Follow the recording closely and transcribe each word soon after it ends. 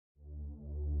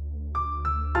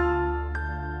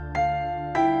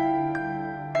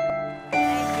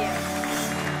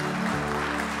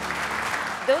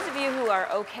are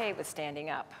okay with standing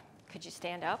up. Could you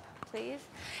stand up, please?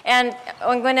 And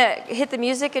I'm going to hit the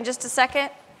music in just a second.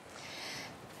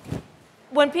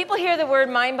 When people hear the word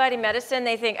mind-body medicine,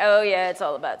 they think, oh yeah, it's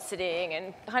all about sitting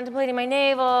and contemplating my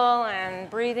navel and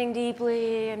breathing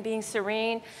deeply and being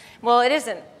serene. Well, it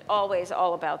isn't always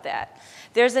all about that.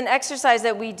 There's an exercise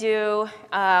that we do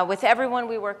with everyone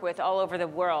we work with all over the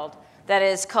world that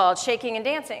is called shaking and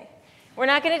dancing. We're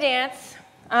not going to dance.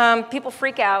 People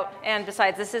freak out, and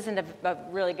besides, this isn't a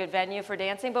really good venue for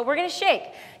dancing, but we're going to shake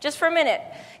just for a minute.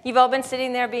 You've all been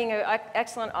sitting there being an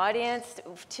excellent audience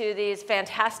to these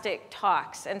fantastic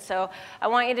talks, and so I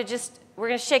want you to we're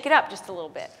going to shake it up just a little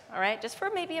bit, all right? Just for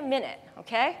maybe a minute,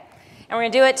 okay? And we're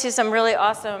going to do it to some really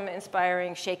awesome,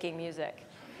 inspiring shaking music.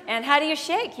 And how do you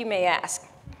shake, you may ask?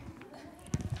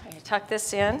 I'm going to tuck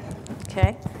this in,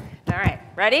 okay? All right,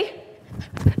 ready?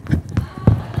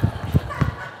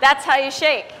 That's how you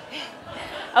shake.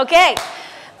 Okay,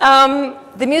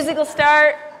 the music will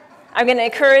start. I'm going to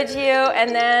encourage you,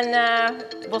 and then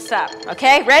we'll stop.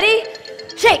 Okay, ready?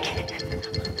 Shake.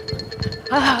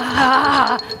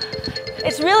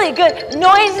 It's really good.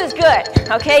 Noise is good.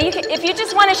 Okay, if you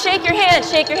just want to shake your hand,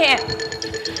 shake your hand.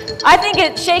 I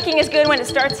think shaking is good when it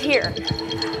starts here.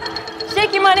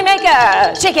 Shake your money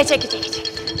maker. Shake it, shake it, shake it, shake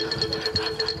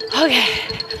it. Okay,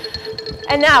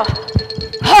 and now.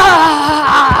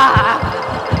 Yeah!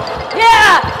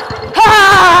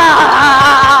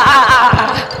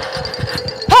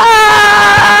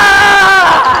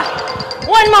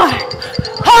 One more.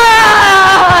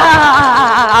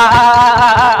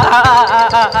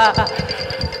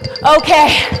 Okay,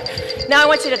 now I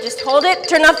want you to just hold it,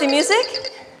 turn off the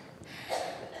music.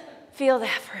 Feel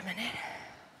that for a minute.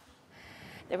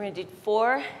 Then we're going to do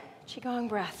 4 Qigong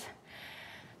breaths.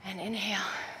 And inhale.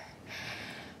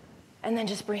 And then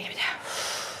just bring it down.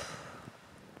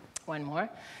 One more.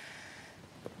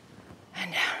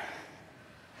 And down.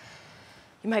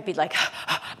 You might be like,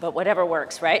 but whatever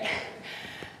works, right?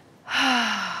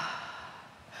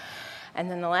 And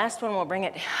then the last one, we'll bring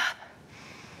it up.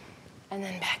 And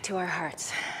then back to our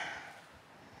hearts.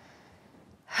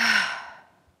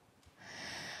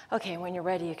 Okay, when you're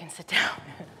ready, you can sit down.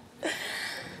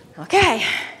 Okay.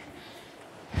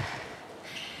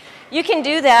 You can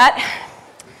do that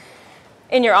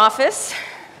in your office,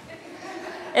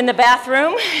 in the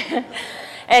bathroom,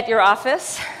 at your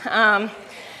office,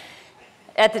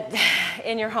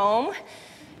 in your home.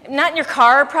 Not in your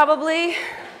car, probably,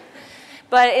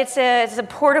 but it's a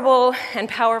portable and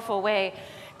powerful way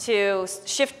to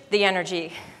shift the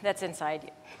energy that's inside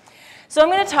you. So I'm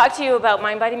going to talk to you about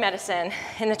mind-body medicine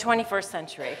in the 21st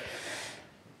century.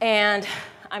 And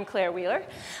I'm Claire Wheeler.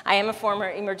 I am a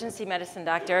former emergency medicine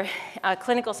doctor, a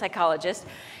clinical psychologist,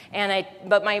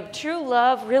 but my true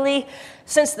love really,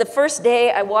 since the first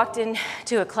day I walked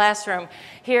into a classroom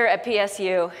here at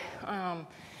PSU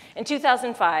in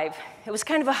 2005, it was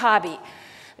kind of a hobby.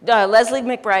 Leslie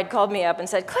McBride called me up and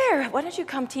said, Claire, why don't you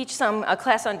come teach a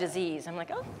class on disease? I'm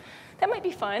like, oh, that might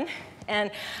be fun.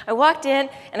 And I walked in,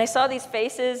 and I saw these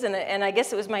faces, and I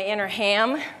guess it was my inner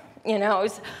ham. You know, it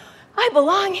was, I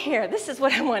belong here. This is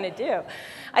what I want to do.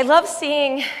 I love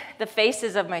seeing the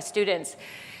faces of my students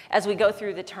as we go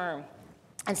through the term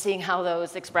and seeing how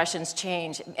those expressions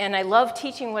change. And I love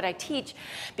teaching what I teach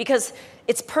because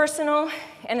it's personal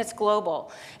and it's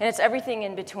global, and it's everything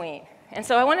in between. And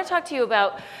so I want to talk to you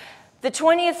about the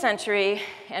 20th century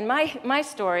and my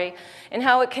story and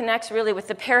how it connects really with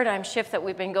the paradigm shift that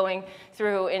we've been going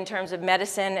through in terms of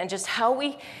medicine and just how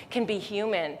we can be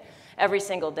human every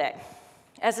single day.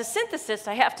 As a synthesis,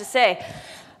 I have to say,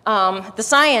 the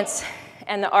science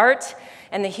and the art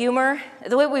and the humor,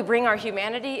 the way we bring our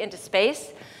humanity into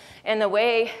space, and the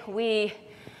way we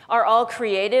are all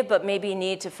creative but maybe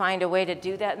need to find a way to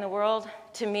do that in the world,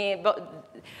 to me,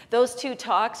 those two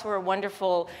talks were a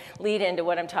wonderful lead into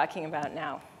what I'm talking about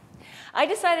now. I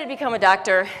decided to become a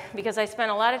doctor because I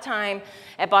spent a lot of time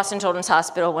at Boston Children's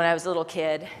Hospital when I was a little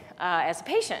kid as a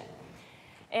patient.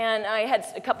 And I had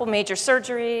a couple major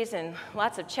surgeries and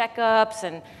lots of checkups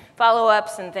and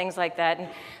follow-ups and things like that. And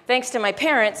thanks to my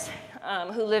parents,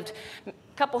 who lived a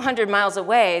couple hundred miles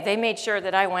away, they made sure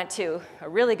that I went to a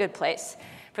really good place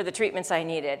for the treatments I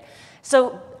needed.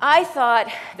 So I thought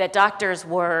that doctors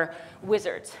were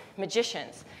wizards,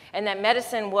 magicians, and that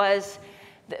medicine was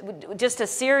just a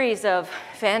series of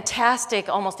fantastic,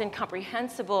 almost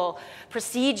incomprehensible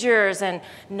procedures and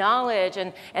knowledge,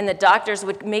 and the doctors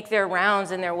would make their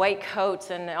rounds in their white coats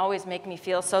and always make me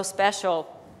feel so special.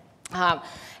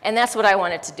 And that's what I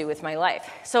wanted to do with my life.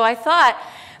 So I thought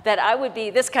that I would be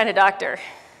this kind of doctor.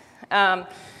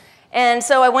 And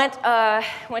so I went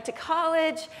to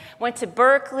college, went to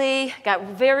Berkeley, got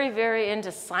very, very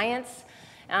into science.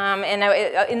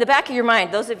 In the back of your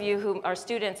mind, those of you who are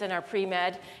students and are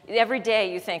pre-med, every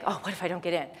day you think, oh, what if I don't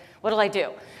get in? What'll I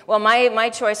do? Well, my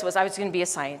choice was I was going to be a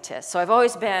scientist. So I've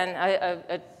always been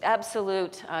an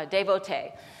absolute devotee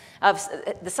of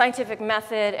the scientific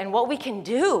method and what we can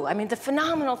do. I mean, the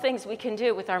phenomenal things we can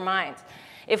do with our minds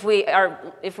if we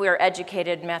are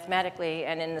educated mathematically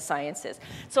and in the sciences.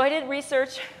 So I did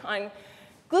research on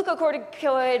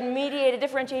glucocorticoid-mediated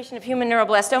differentiation of human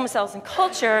neuroblastoma cells in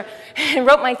culture and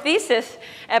wrote my thesis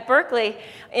at Berkeley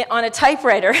on a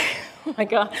typewriter. Oh my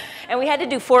God. And we had to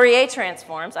do Fourier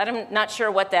transforms. I'm not sure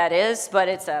what that is, but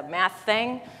it's a math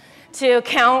thing to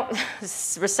count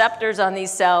receptors on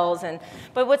these cells.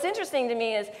 But what's interesting to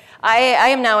me is I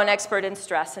am now an expert in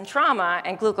stress and trauma,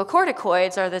 and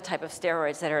glucocorticoids are the type of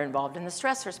steroids that are involved in the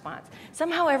stress response.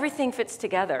 Somehow everything fits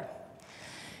together.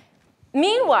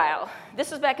 Meanwhile,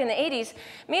 this was back in the 80s,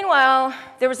 meanwhile,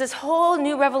 there was this whole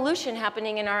new revolution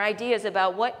happening in our ideas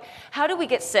about how do we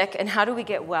get sick and how do we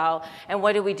get well and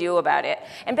what do we do about it.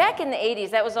 And back in the 80s,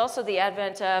 that was also the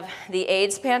advent of the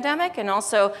AIDS pandemic and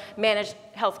also managed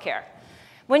healthcare.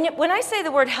 When I say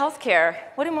the word healthcare,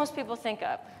 what do most people think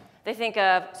of? They think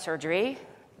of surgery,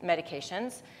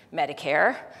 medications,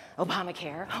 Medicare,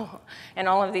 Obamacare, and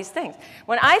all of these things.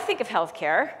 When I think of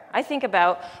healthcare, I think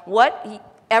about what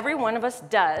every one of us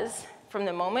does from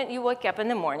the moment you wake up in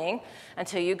the morning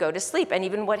until you go to sleep, and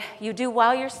even what you do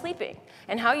while you're sleeping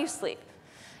and how you sleep.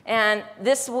 And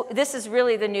this is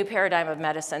really the new paradigm of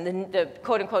medicine, the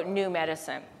quote-unquote new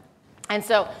medicine. And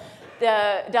so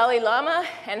the Dalai Lama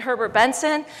and Herbert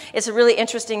Benson, it's a really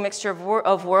interesting mixture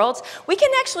of worlds. We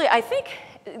can actually, I think,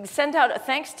 send out a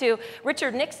thanks to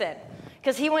Richard Nixon,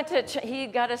 because he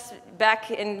got us back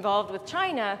involved with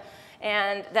China,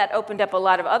 and that opened up a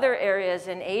lot of other areas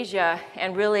in Asia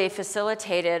and really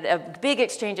facilitated a big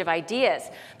exchange of ideas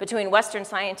between Western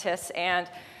scientists and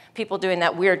people doing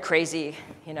that weird, crazy,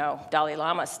 Dalai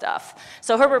Lama stuff.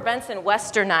 So Herbert Benson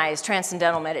westernized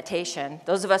transcendental meditation.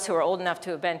 Those of us who are old enough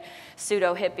to have been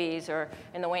pseudo-hippies or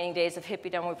in the waning days of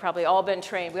hippiedom, we've probably all been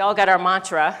trained. We all got our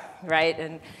mantra, right?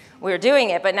 And we were doing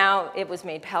it, but now it was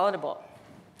made palatable.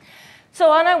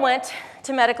 So on I went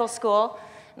to medical school,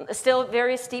 still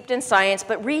very steeped in science,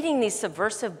 but reading these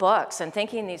subversive books and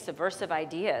thinking these subversive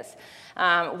ideas.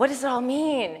 What does it all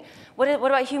mean? What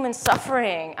about human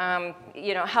suffering?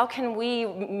 How can we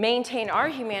maintain our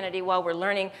humanity while we're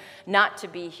learning not to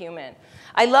be human?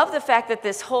 I love the fact that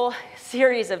this whole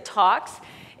series of talks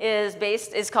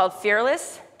is called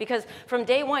Fearless, because from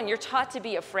day one, you're taught to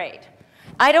be afraid.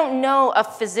 I don't know a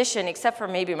physician, except for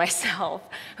maybe myself,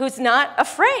 who's not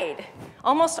afraid.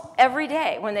 Almost every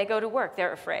day when they go to work,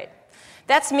 they're afraid.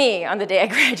 That's me on the day I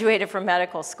graduated from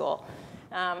medical school.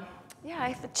 Yeah,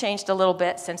 I've changed a little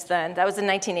bit since then. That was in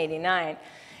 1989.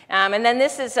 And then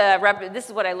this is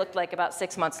what I looked like about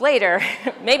 6 months later.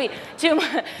 Maybe 2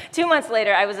 months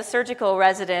later, I was a surgical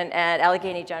resident at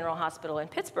Allegheny General Hospital in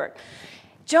Pittsburgh.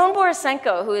 Joan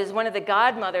Borisenko, who is one of the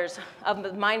godmothers of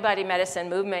the mind-body medicine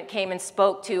movement, came and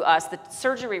spoke to us, the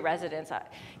surgery residents.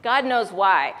 God knows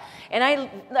why. And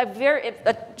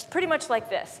it's pretty much like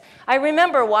this. I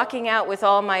remember walking out with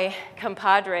all my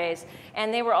compadres,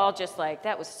 and they were all just like,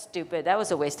 that was stupid. That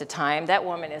was a waste of time. That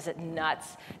woman is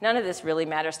nuts. None of this really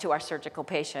matters to our surgical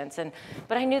patients.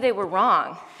 But I knew they were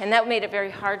wrong, and that made it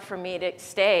very hard for me to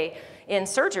stay in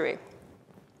surgery.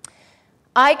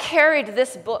 I carried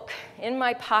this book in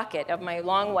my pocket of my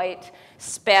long, white,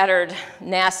 spattered,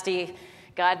 nasty,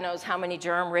 God knows how many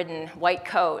germ-ridden white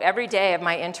coat every day of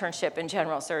my internship in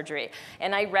general surgery.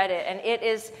 And I read it, and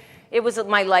it was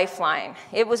my lifeline.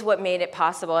 It was what made it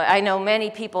possible. I know many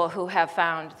people who have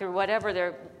found, through whatever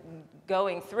they're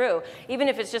going through, even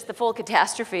if it's just the full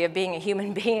catastrophe of being a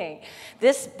human being,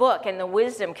 this book and the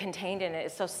wisdom contained in it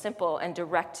is so simple and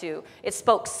direct to. It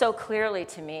spoke so clearly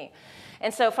to me.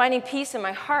 And so finding peace in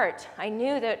my heart, I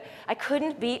knew that I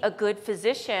couldn't be a good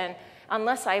physician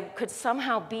unless I could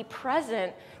somehow be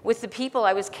present with the people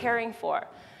I was caring for.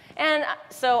 And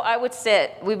so I would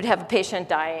sit, we would have a patient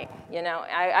dying,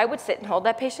 I would sit and hold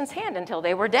that patient's hand until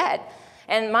they were dead.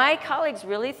 And my colleagues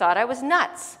really thought I was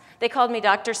nuts. They called me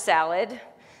Dr. Salad,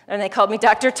 and they called me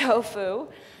Dr. Tofu,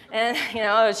 and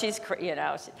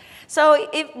So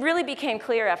it really became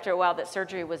clear after a while that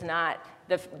surgery was not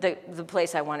the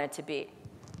place I wanted to be.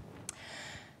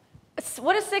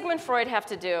 What does Sigmund Freud have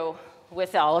to do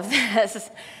with all of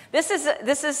this.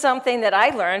 This is something that I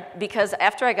learned because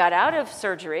after I got out of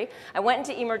surgery, I went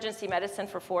into emergency medicine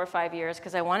for 4 or 5 years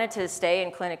because I wanted to stay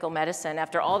in clinical medicine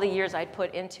after all the years I'd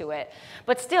put into it.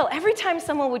 But still, every time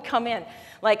someone would come in,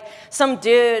 like some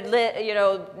dude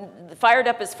fired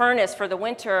up his furnace for the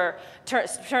winter,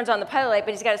 turns on the pilot light,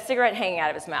 but he's got a cigarette hanging out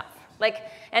of his mouth.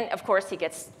 And of course he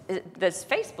gets his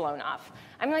face blown off.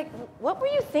 I'm like, what were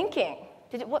you thinking?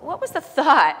 What was the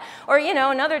thought? Or,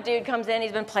 another dude comes in,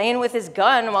 he's been playing with his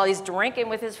gun while he's drinking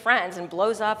with his friends and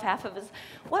blows off half of his,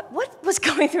 what was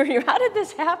going through you? How did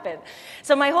this happen?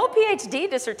 So my whole PhD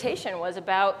dissertation was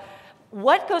about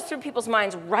what goes through people's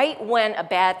minds right when a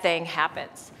bad thing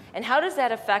happens. And how does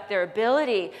that affect their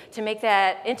ability to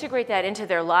integrate that into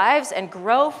their lives and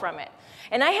grow from it?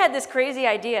 And I had this crazy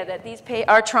idea that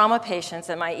our trauma patients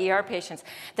and my ER patients,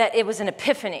 that it was an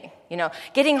epiphany.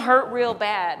 Getting hurt real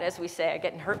bad, as we say,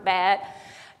 getting hurt bad,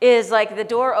 is like the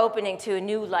door opening to a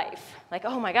new life. Like,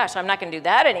 oh my gosh, I'm not going to do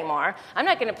that anymore. I'm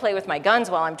not going to play with my guns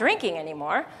while I'm drinking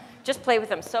anymore. Just play with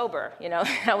them sober.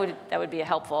 That would be a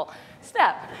helpful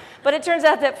step. But it turns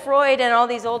out that Freud and all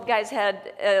these old guys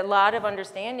had a lot of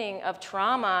understanding of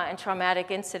trauma and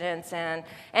traumatic incidents and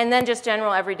then just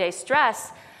general everyday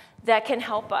stress that can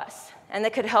help us, and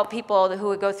that could help people who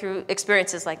would go through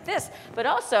experiences like this, but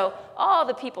also all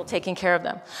the people taking care of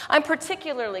them. I'm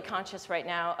particularly conscious right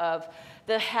now of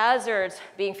the hazards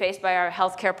being faced by our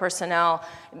healthcare personnel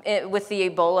with the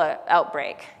Ebola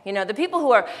outbreak. The people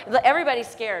who are, everybody's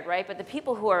scared, right? But the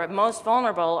people who are most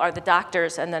vulnerable are the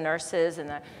doctors and the nurses and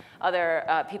the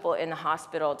other people in the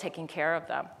hospital taking care of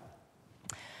them.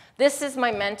 This is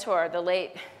my mentor, the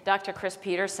late Dr. Chris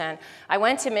Peterson. I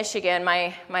went to Michigan.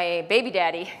 My baby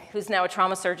daddy, who's now a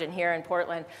trauma surgeon here in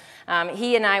Portland,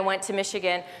 he and I went to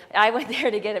Michigan. I went there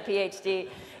to get a PhD.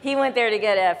 He went there to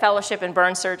get a fellowship in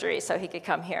burn surgery so he could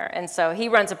come here. And so he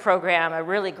runs a program, a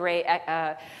really great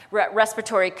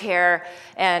respiratory care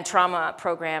and trauma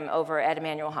program over at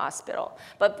Emmanuel Hospital.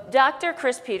 But Dr.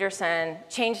 Chris Peterson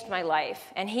changed my life.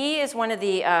 And he is one of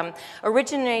the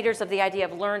originators of the idea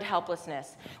of learned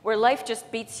helplessness, where life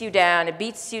just beats you down, it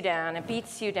beats you down, it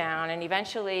beats you down, and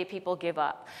eventually people give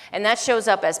up. And that shows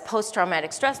up as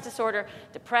post-traumatic stress disorder,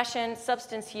 depression,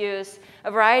 substance use,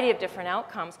 a variety of different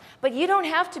outcomes. But you don't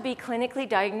have to be clinically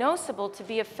diagnosable to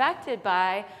be affected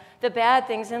by the bad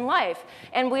things in life.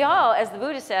 And we all, as the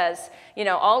Buddha says,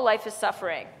 all life is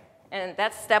suffering. And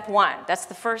that's step one. That's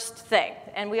the first thing.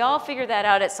 And we all figure that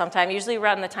out at some time, usually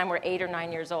around the time we're 8 or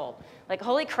 9 years old. Like,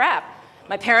 holy crap,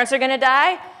 my parents are going to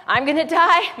die, I'm going to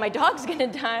die, my dog's going to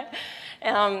die.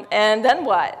 And then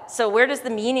what? So where does the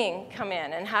meaning come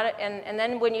in? And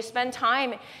then when you spend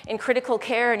time in critical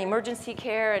care and emergency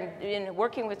care and in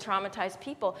working with traumatized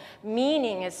people,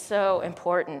 meaning is so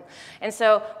important. And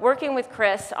so working with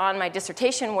Chris on my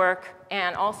dissertation work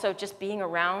and also just being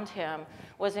around him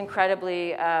was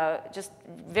incredibly, just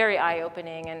very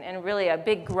eye-opening and really a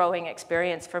big growing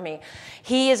experience for me.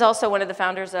 He is also one of the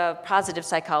founders of positive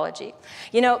psychology.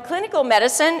 Clinical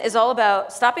medicine is all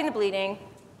about stopping the bleeding,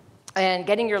 and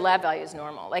getting your lab values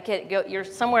normal. Like you're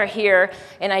somewhere here,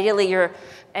 and ideally you're,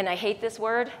 and I hate this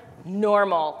word,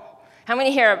 normal. How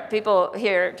many people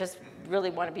here just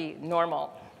really want to be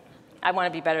normal? I want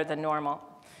to be better than normal.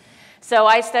 So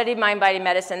I studied mind-body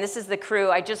medicine. This is the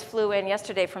crew. I just flew in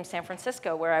yesterday from San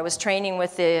Francisco, where I was training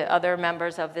with the other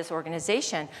members of this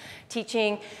organization,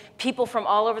 teaching people from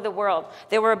all over the world.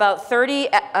 There were about 30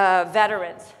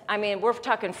 veterans. I mean, we're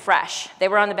talking fresh. They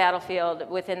were on the battlefield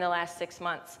within the last 6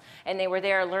 months, and they were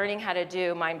there learning how to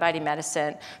do mind-body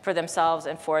medicine for themselves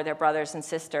and for their brothers and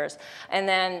sisters. And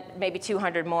then maybe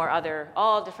 200 more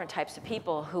all different types of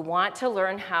people who want to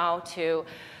learn how to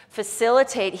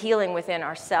facilitate healing within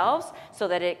ourselves so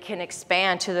that it can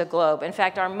expand to the globe. In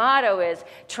fact, our motto is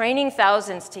training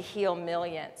thousands to heal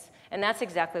millions. And that's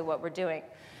exactly what we're doing.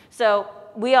 So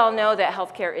we all know that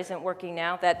healthcare isn't working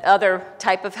now, that other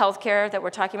type of healthcare that we're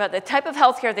talking about, the type of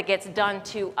healthcare that gets done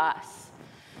to us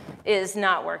is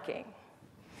not working.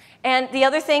 And the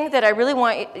other thing that I really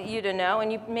want you to know,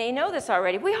 and you may know this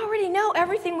already, we already know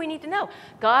everything we need to know.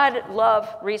 God love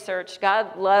research.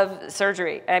 God love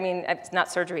surgery. I mean, it's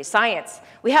not surgery, science.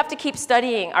 We have to keep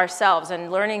studying ourselves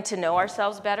and learning to know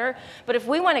ourselves better. But if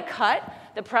we want to cut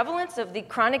the prevalence of the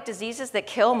chronic diseases that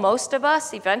kill most of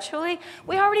us eventually,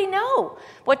 we already know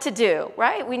what to do,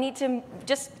 right? We need to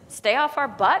just stay off our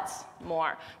butts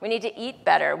more. We need to eat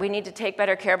better. We need to take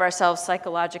better care of ourselves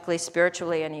psychologically,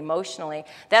 spiritually, and emotionally.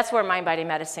 That's where mind-body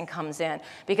medicine comes in,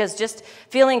 because just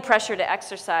feeling pressure to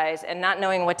exercise and not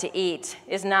knowing what to eat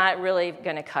is not really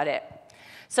going to cut it.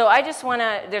 So I just want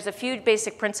to, there's a few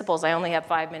basic principles. I only have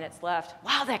 5 minutes left.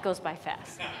 Wow, that goes by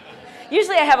fast.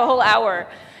 Usually I have a whole hour.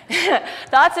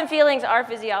 Thoughts and feelings are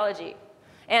physiology.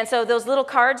 And so those little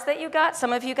cards that you got,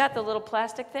 some of you got the little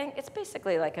plastic thing, it's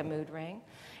basically like a mood ring.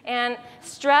 And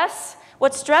stress,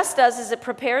 what stress does is it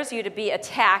prepares you to be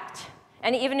attacked.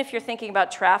 And even if you're thinking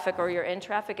about traffic or you're in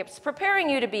traffic, it's preparing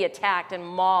you to be attacked and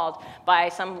mauled by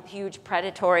some huge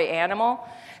predatory animal.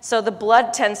 So the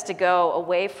blood tends to go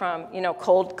away from,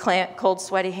 cold,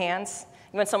 sweaty hands.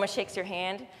 When someone shakes your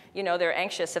hand, they're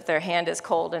anxious if their hand is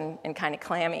cold and kind of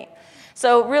clammy.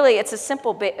 So really, it's a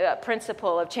simple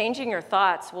principle of changing your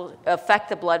thoughts will affect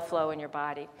the blood flow in your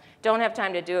body. Don't have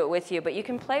time to do it with you, but you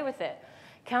can play with it.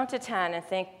 Count to 10 and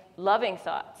think loving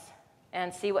thoughts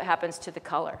and see what happens to the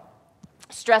color.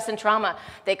 Stress and trauma,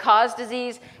 they cause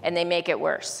disease and they make it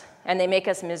worse. And they make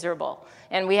us miserable.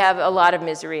 And we have a lot of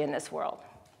misery in this world.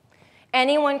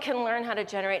 Anyone can learn how to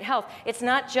generate health. It's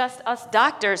not just us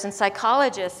doctors and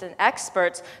psychologists and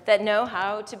experts that know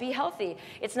how to be healthy.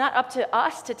 It's not up to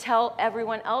us to tell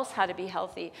everyone else how to be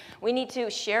healthy. We need to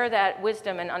share that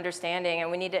wisdom and understanding,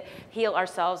 and we need to heal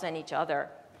ourselves and each other.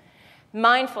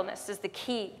 Mindfulness is the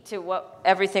key to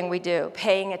everything we do.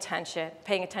 Paying attention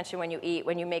when you eat,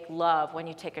 when you make love, when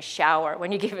you take a shower,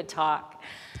 when you give a talk.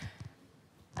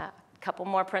 Couple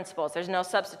more principles. There's no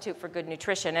substitute for good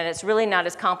nutrition, and it's really not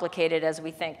as complicated as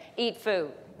we think. Eat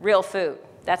food, real food.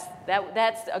 That's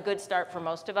a good start for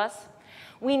most of us.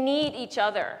 We need each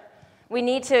other. We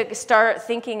need to start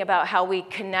thinking about how we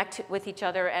connect with each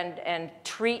other and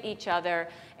treat each other.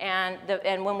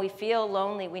 And when we feel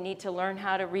lonely, we need to learn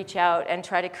how to reach out and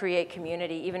try to create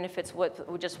community, even if it's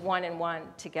just one-on-one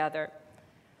together.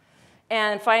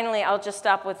 And finally, I'll just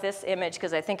stop with this image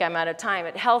because I think I'm out of time.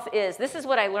 This is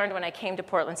what I learned when I came to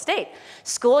Portland State.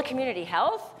 School of Community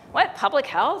Health? What, public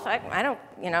health?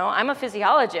 I'm a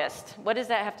physiologist. What does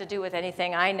that have to do with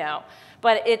anything I know?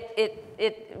 But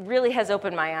it really has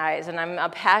opened my eyes, and I'm a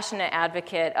passionate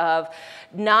advocate of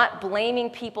not blaming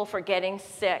people for getting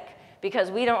sick,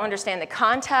 because we don't understand the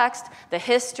context, the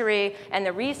history, and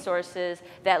the resources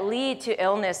that lead to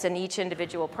illness in each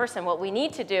individual person. What we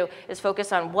need to do is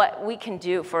focus on what we can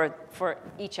do for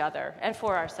each other and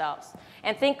for ourselves.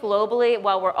 And think globally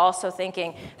while we're also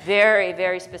thinking very,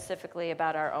 very specifically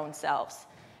about our own selves.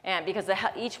 And because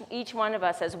each one of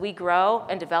us, as we grow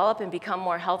and develop and become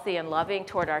more healthy and loving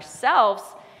toward ourselves,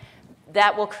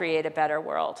 that will create a better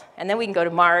world. And then we can go to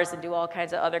Mars and do all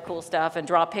kinds of other cool stuff and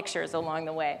draw pictures along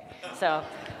the way. So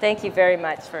thank you very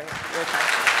much for your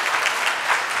time.